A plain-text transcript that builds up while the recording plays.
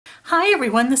Hi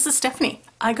everyone, this is Stephanie.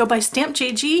 I go by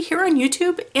StampJG here on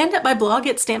YouTube and at my blog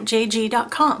at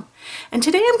stampjg.com. And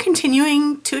today I'm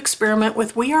continuing to experiment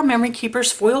with We Are Memory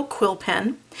Keeper's Foil Quill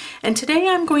pen. And today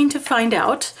I'm going to find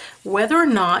out whether or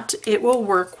not it will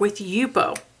work with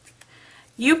Yupo.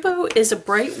 Yupo is a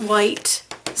bright white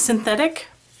synthetic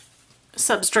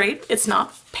substrate. It's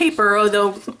not paper,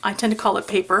 although I tend to call it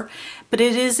paper, but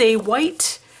it is a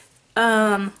white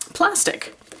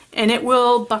plastic. And it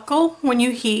will buckle when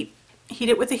you heat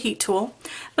it with a heat tool.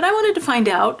 But I wanted to find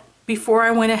out before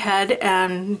I went ahead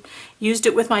and used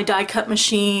it with my die cut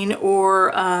machine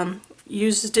or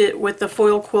used it with the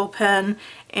foil quill pen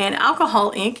and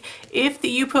alcohol ink if the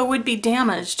Yupo would be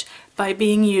damaged by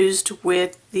being used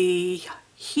with the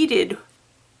heated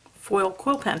foil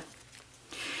quill pen.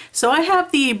 So I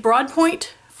have the broad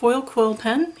point foil quill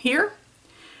pen here.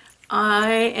 I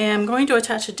am going to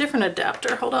attach a different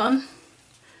adapter. Hold on.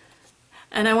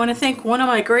 And I want to thank one of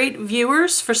my great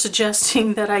viewers for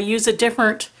suggesting that I use a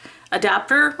different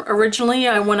adapter. Originally,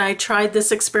 when I tried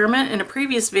this experiment in a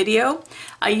previous video,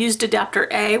 I used adapter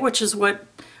A, which is what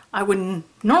I would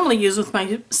normally use with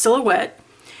my silhouette.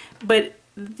 But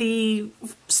the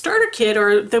starter kit,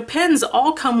 or the pens,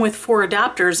 all come with 4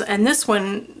 adapters, and this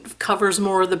one covers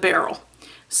more of the barrel.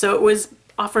 So it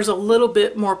offers a little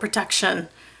bit more protection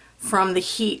from the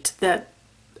heat that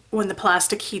when the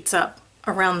plastic heats up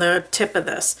around the tip of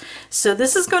this. So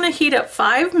this is going to heat up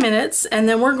 5 minutes, and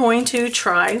then we're going to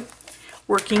try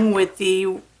working with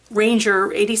the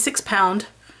Ranger 86 pound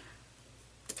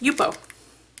Yupo.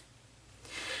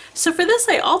 So for this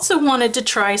I also wanted to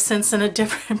try, since in a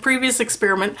different previous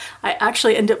experiment I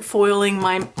actually ended up foiling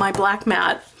my black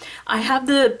mat. I have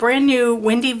the brand new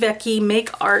Wendi Vecchi Make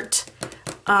Art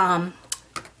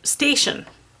Stay-tion,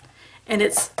 and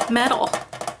it's metal,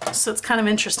 so it's kind of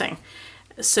interesting.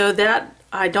 So that,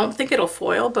 I don't think it'll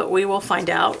foil, but we will find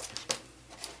out.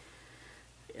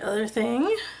 The other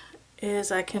thing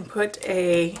is I can put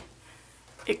it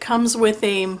comes with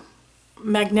a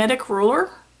magnetic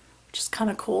ruler, which is kind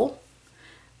of cool,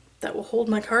 that will hold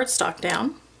my cardstock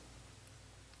down.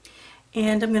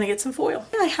 And I'm going to get some foil.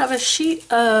 I have a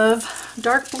sheet of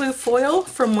dark blue foil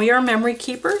from We Are Memory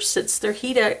Keepers. It's their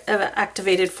heat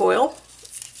activated foil.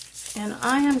 And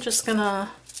I am just going to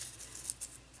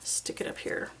stick it up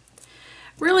here.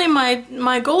 Really,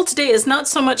 my goal today is not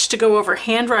so much to go over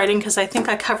handwriting, because I think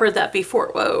I covered that before.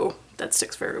 Whoa, that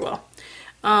sticks very well.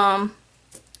 I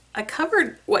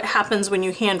covered what happens when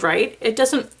you handwrite. It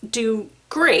doesn't do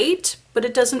great, but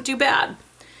it doesn't do bad.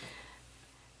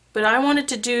 But I wanted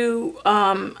to do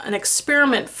an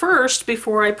experiment first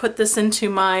before I put this into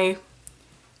my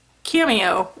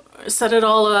Cameo. Set it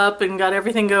all up and got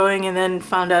everything going, and then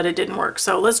found out it didn't work.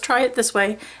 So let's try it this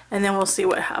way, and then we'll see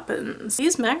what happens.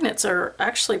 These magnets are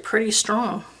actually pretty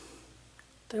strong.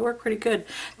 They work pretty good.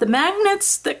 The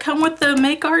magnets that come with the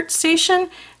Make Art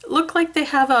Station look like they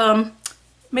have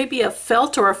maybe a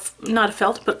felt, or not a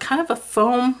felt, but kind of a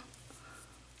foam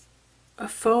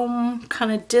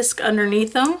kind of disc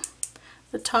underneath them.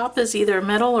 The top is either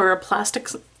metal or a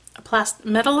metallized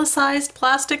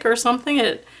plastic or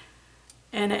something.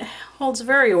 And it holds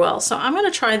very well. So I'm going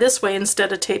to try this way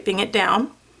instead of taping it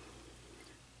down.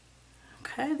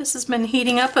 Okay, this has been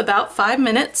heating up about 5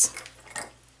 minutes.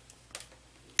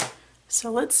 So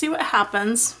let's see what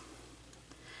happens.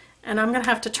 And I'm going to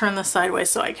have to turn this sideways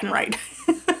so I can write.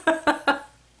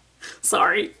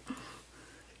 Sorry.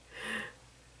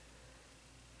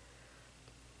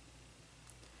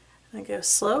 I go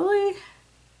slowly.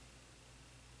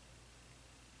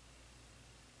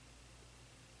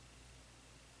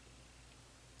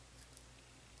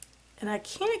 And I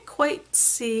can't quite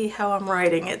see how I'm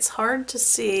writing. It's hard to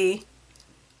see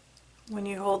when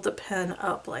you hold the pen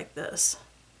up like this.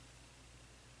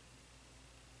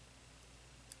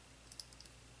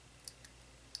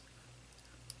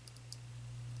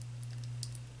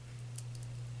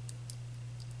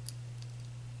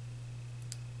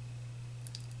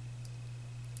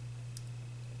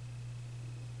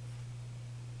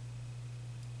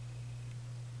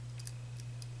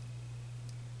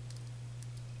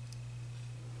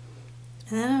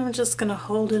 And then I'm just going to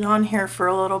hold it on here for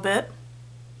a little bit.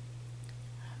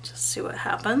 Just see what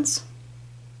happens.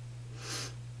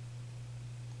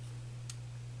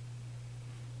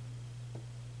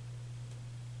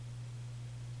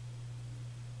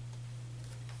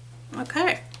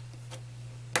 Okay.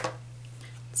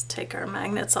 Let's take our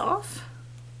magnets off.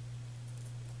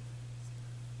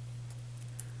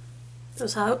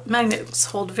 Those magnets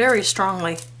hold very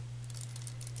strongly.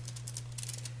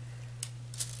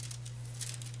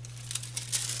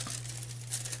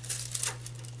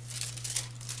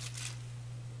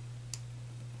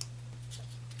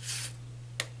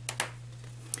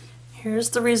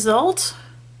 Here's the result.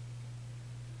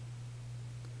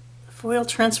 The foil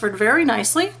transferred very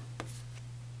nicely.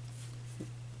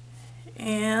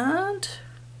 And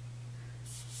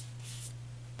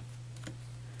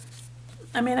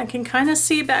I mean, I can kind of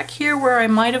see back here where I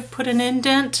might have put an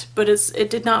indent, but it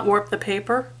did not warp the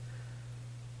paper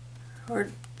or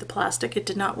the plastic. It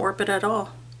did not warp it at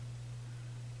all.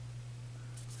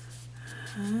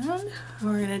 And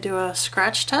we're going to do a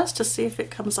scratch test to see if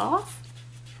it comes off.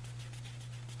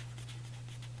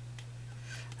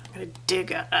 I'm going to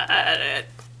dig at it.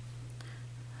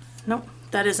 Nope,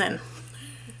 that is in.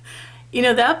 You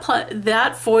know,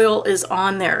 that foil is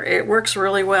on there. It works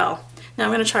really well. Now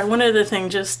I'm going to try one other thing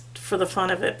just for the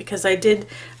fun of it, because I did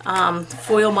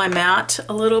foil my mat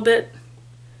a little bit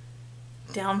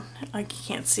down. I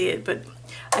can't see it, but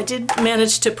I did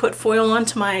manage to put foil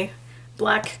onto my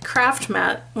black craft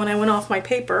mat when I went off my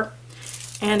paper,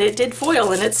 and it did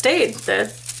foil and it stayed.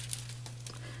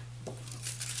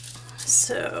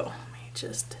 So let me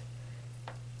just,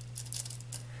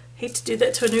 hate to do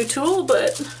that to a new tool,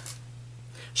 but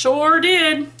sure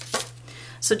did.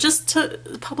 So just a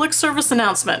public service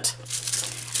announcement.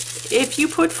 If you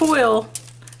put foil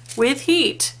with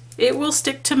heat, it will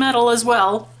stick to metal as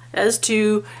well as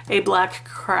to a black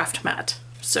craft mat.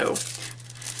 So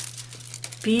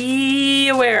be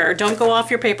aware, don't go off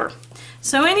your paper.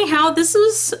 So anyhow, this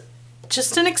is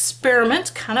just an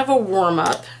experiment, kind of a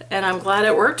warm-up, and I'm glad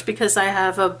it worked because I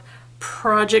have a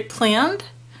project planned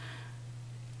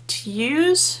to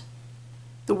use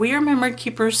the We Are Memory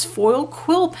Keepers foil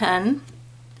quill pen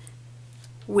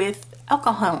with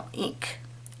alcohol ink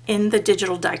in the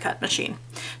digital die cut machine.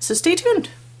 So stay tuned.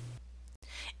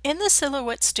 In the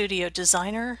Silhouette Studio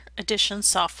Designer Edition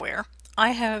software,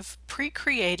 I have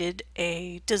pre-created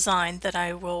a design that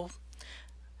I will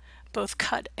both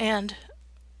cut and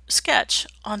sketch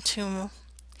onto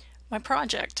my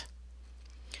project.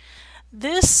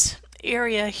 This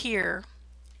area here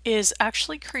is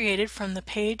actually created from the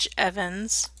Paige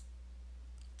Evans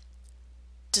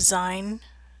Design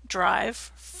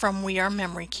Drive from We Are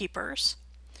Memory Keepers.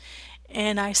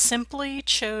 And I simply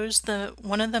chose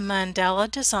one of the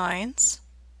mandala designs,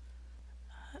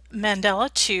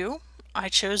 Mandala 2. I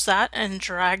chose that and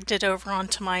dragged it over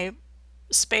onto my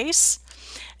space.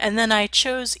 And then I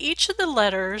chose each of the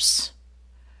letters,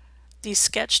 these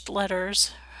sketched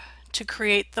letters, to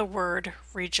create the word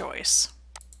rejoice.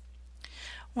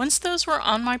 Once those were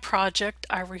on my project,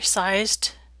 I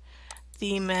resized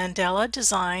the mandala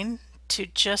design to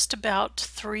just about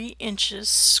 3 inches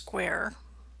square,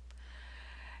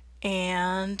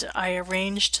 and I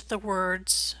arranged the word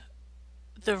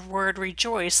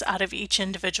rejoice out of each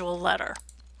individual letter.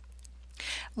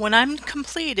 When I'm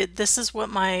completed, this is what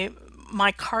my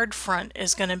card front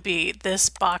is going to be. This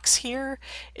box here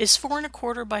is 4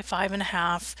 1/4 by 5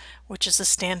 1/2, which is a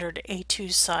standard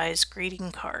A2 size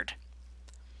greeting card.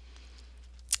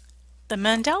 The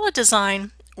mandala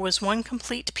design was one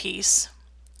complete piece,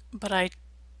 but I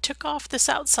took off this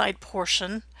outside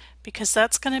portion because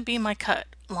that's going to be my cut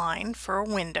line for a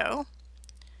window.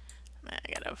 I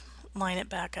gotta line it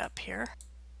back up here.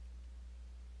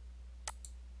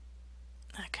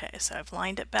 Okay, so I've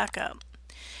lined it back up.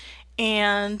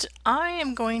 And I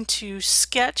am going to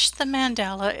sketch the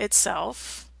mandala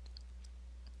itself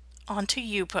onto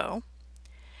Yupo,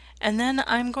 and then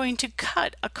I'm going to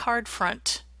cut a card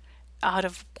front out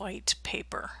of white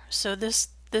paper. So this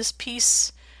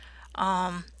piece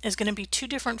is going to be 2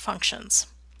 different functions.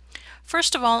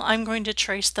 First of all, I'm going to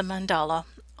trace the mandala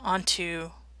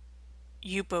onto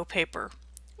Yupo paper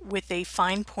with a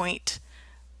fine point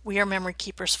We Are Memory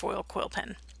Keepers foil quill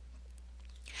pen.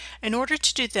 In order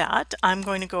to do that, I'm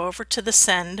going to go over to the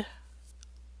send,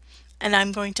 and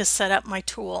I'm going to set up my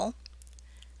tool,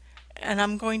 and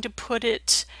I'm going to put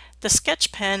the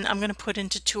sketch pen, I'm going to put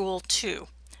into tool 2.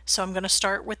 So I'm going to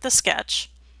start with the sketch.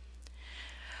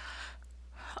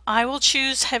 I will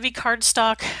choose heavy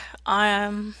cardstock.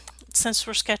 Since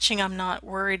we're sketching, I'm not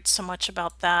worried so much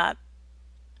about that.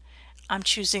 I'm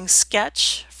choosing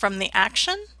sketch from the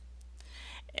action,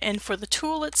 and for the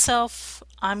tool itself,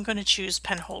 I'm going to choose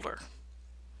pen holder.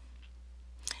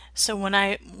 So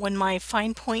when my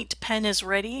fine point pen is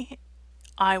ready,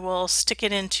 I will stick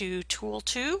it into tool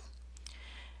 2,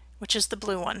 which is the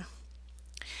blue one.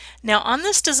 Now on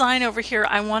this design over here,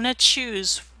 I want to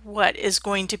choose what is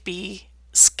going to be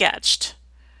sketched,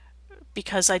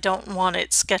 because I don't want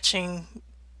it sketching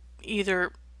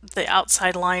either the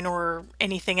outside line or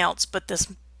anything else but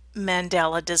this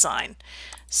mandala design.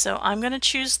 So I'm going to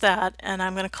choose that, and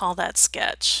I'm going to call that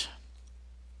sketch.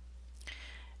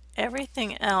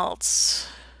 Everything else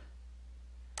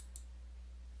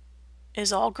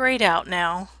is all grayed out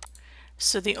now.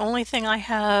 So the only thing I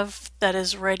have that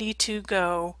is ready to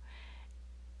go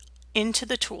into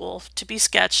the tool to be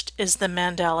sketched is the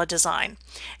mandala design.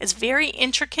 It's very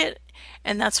intricate,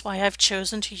 and that's why I've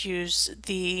chosen to use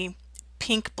the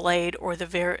pink blade or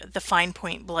the fine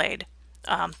point blade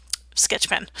sketch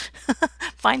pen.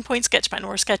 Fine point sketch pen.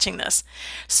 We're sketching this.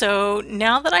 So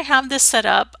now that I have this set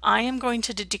up, I am going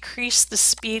to decrease the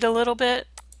speed a little bit.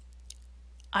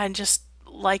 I just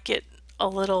like it a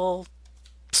little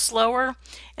slower,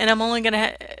 and I'm only going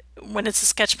to, when it's a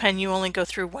sketch pen, you only go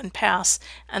through one pass,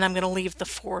 and I'm going to leave the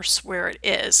force where it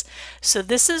is. So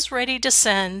this is ready to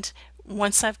send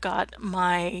once I've got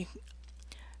my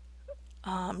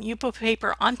Yupo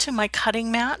paper onto my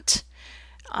cutting mat.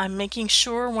 I'm making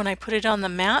sure when I put it on the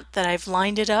mat that I've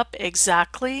lined it up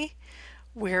exactly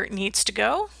where it needs to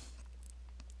go.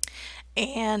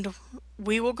 And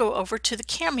we will go over to the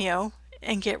Cameo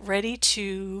and get ready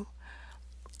to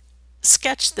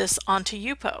sketch this onto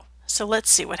Yupo. So let's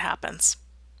see what happens.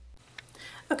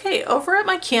 Okay, over at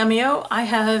my Cameo, I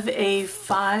have a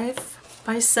 5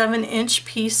 by 7 inch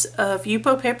piece of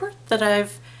Yupo paper that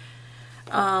I've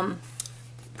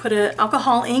put an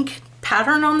alcohol ink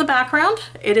pattern on the background.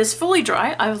 It is fully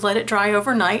dry. I've let it dry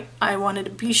overnight. I wanted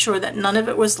to be sure that none of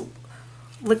it was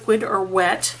liquid or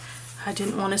wet. I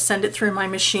didn't want to send it through my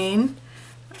machine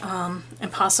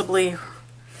and possibly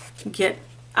get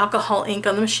alcohol ink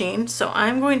on the machine. So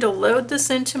I'm going to load this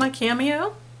into my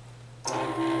Cameo.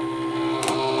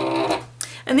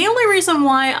 And the only reason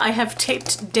why I have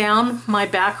taped down my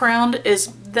background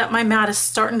is that my mat is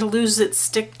starting to lose its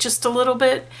stick just a little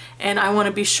bit, and I want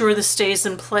to be sure this stays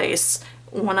in place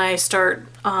when I start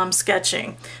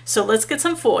sketching. So let's get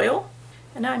some foil.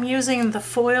 And I'm using the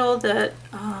foil that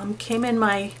came in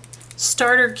my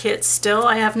starter kit still.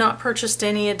 I have not purchased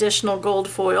any additional gold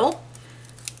foil.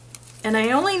 And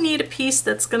I only need a piece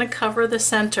that's going to cover the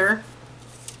center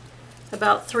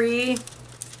about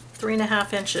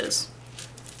 3.5 inches.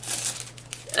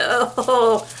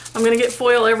 Oh, I'm going to get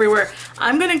foil everywhere.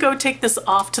 I'm going to go take this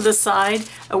off to the side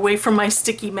away from my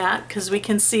sticky mat because we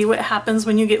can see what happens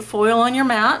when you get foil on your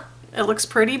mat. It looks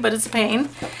pretty, but it's a pain.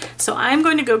 So I'm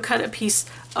going to go cut a piece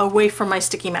away from my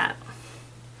sticky mat.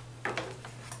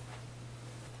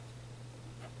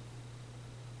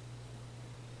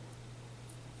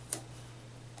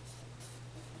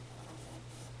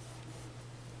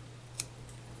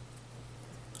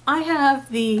 I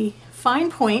have the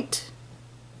fine point,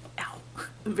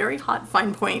 very hot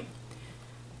fine point,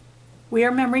 We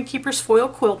Are Memory Keepers foil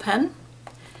quill pen.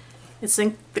 It's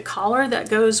in the collar that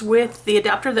goes with the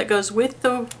adapter that goes with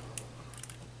the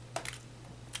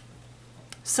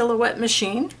silhouette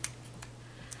machine.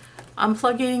 I'm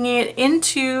plugging it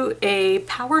into a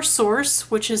power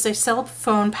source, which is a cell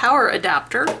phone power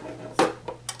adapter,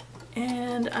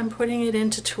 and I'm putting it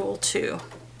into tool 2.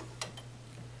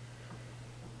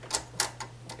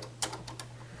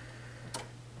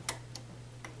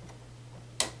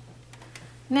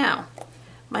 Now,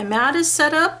 my mat is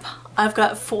set up. I've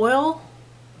got foil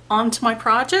onto my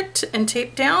project and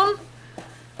taped down.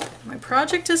 My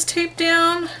project is taped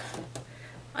down.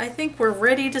 I think we're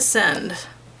ready to send.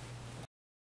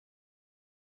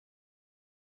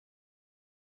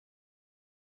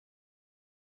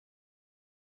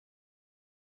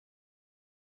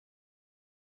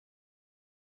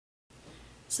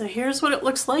 So here's what it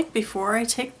looks like before I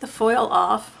take the foil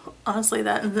off. Honestly,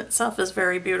 that in itself is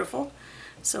very beautiful.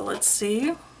 So let's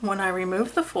see when I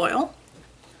remove the foil.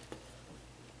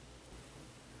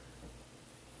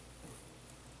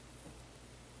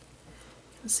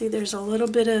 See, there's a little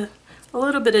bit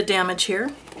of damage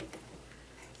here.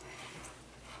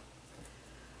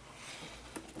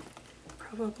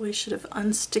 Probably should have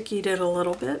unstickied it a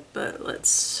little bit, but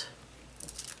let's.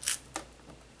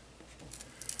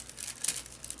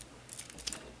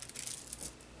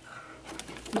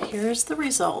 And here's the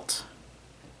result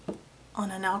on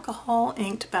an alcohol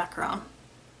inked background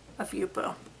of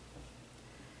Yupo.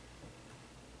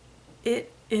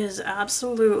 It is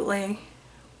absolutely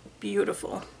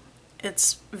beautiful.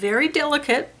 It's very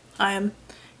delicate. I am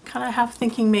kind of half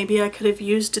thinking maybe I could have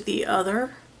used the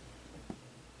other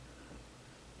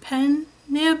pen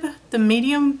nib, the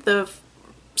medium, the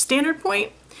standard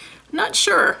point. I'm not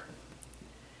sure.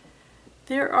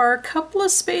 There are a couple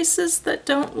of spaces that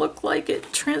don't look like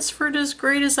it transferred as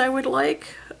great as I would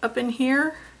like up in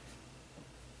here.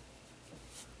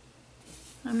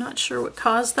 I'm not sure what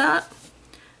caused that,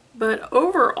 but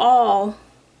overall,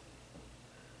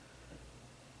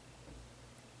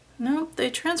 no, they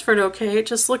transferred okay. It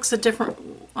just looks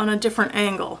on a different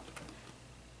angle.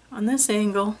 On this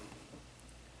angle,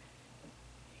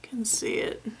 you can see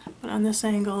it, but on this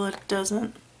angle it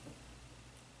doesn't.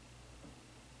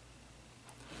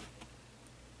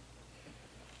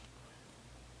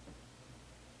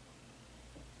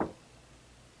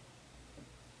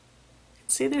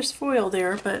 See, there's foil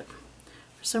there, but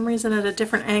for some reason at a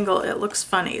different angle it looks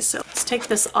funny. So let's take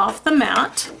this off the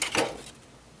mat.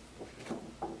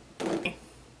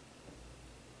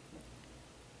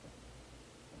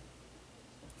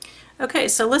 Okay,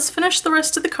 so let's finish the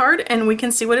rest of the card and we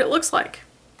can see what it looks like.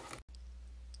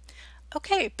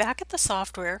 Okay, back at the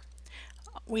software,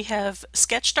 we have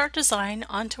sketched our design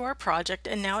onto our project,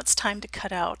 and now it's time to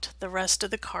cut out the rest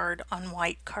of the card on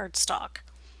white cardstock.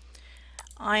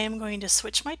 I am going to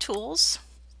switch my tools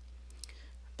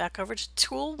back over to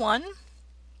tool 1,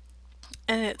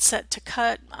 and it's set to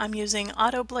cut. I'm using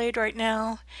auto blade right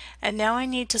now, and now I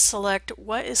need to select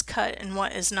what is cut and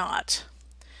what is not.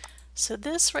 So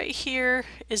this right here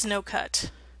is no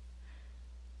cut.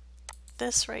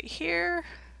 This right here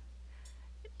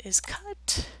is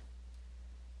cut,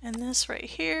 and this right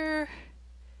here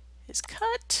is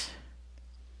cut.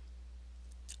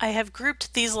 I have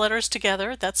grouped these letters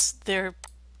together. They're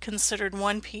considered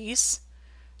one piece,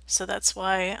 so that's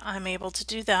why I'm able to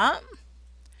do that.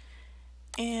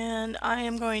 And I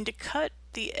am going to cut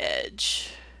the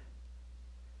edge.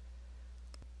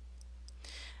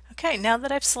 Okay, now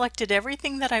that I've selected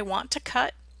everything that I want to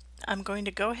cut, I'm going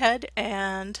to go ahead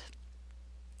and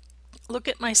look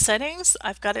at my settings.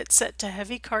 I've got it set to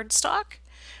heavy cardstock,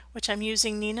 which I'm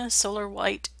using Neenah Solar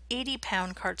White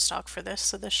 80-pound cardstock for this,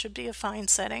 so this should be a fine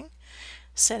setting.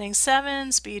 Setting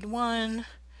 7, speed 1,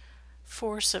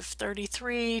 force of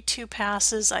 33, 2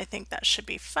 passes. I think that should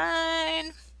be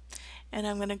fine. And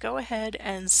I'm going to go ahead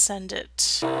and send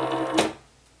it.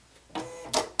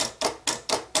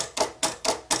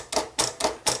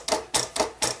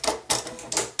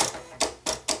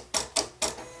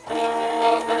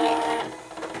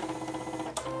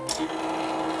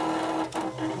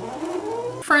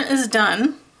 Front is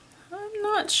done. I'm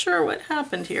not sure what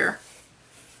happened here.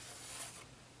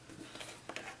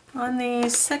 On the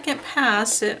second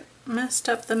pass it messed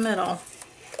up the middle.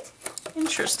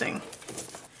 Interesting.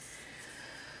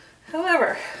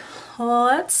 However,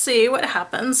 let's see what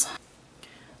happens.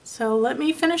 So let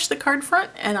me finish the card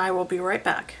front and I will be right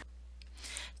back.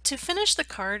 To finish the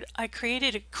card, I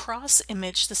created a cross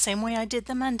image the same way I did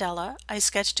the mandala. I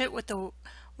sketched it with the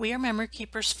We Are Memory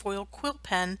Keepers Foil Quill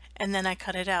pen, and then I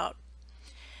cut it out.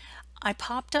 I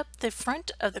popped up the front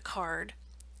of the card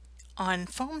on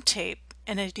foam tape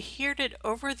and adhered it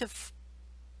over the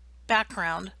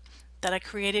background that I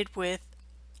created with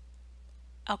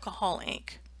alcohol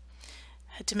ink.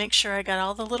 Had to make sure I got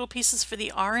all the little pieces for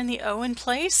the R and the O in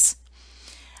place.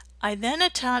 I then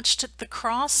attached the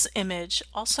cross image,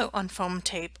 also on foam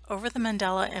tape, over the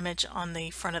mandala image on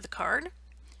the front of the card.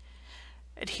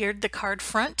 Adhered the card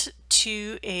front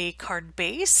to a card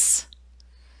base,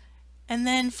 and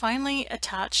then finally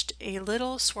attached a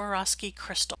little Swarovski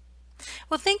crystal.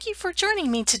 Well, thank you for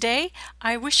joining me today.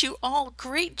 I wish you all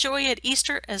great joy at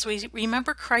Easter as we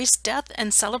remember Christ's death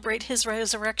and celebrate his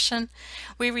resurrection.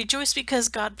 We rejoice because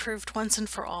God proved once and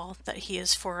for all that he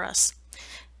is for us.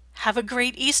 Have a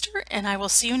great Easter, and I will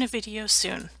see you in a video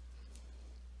soon.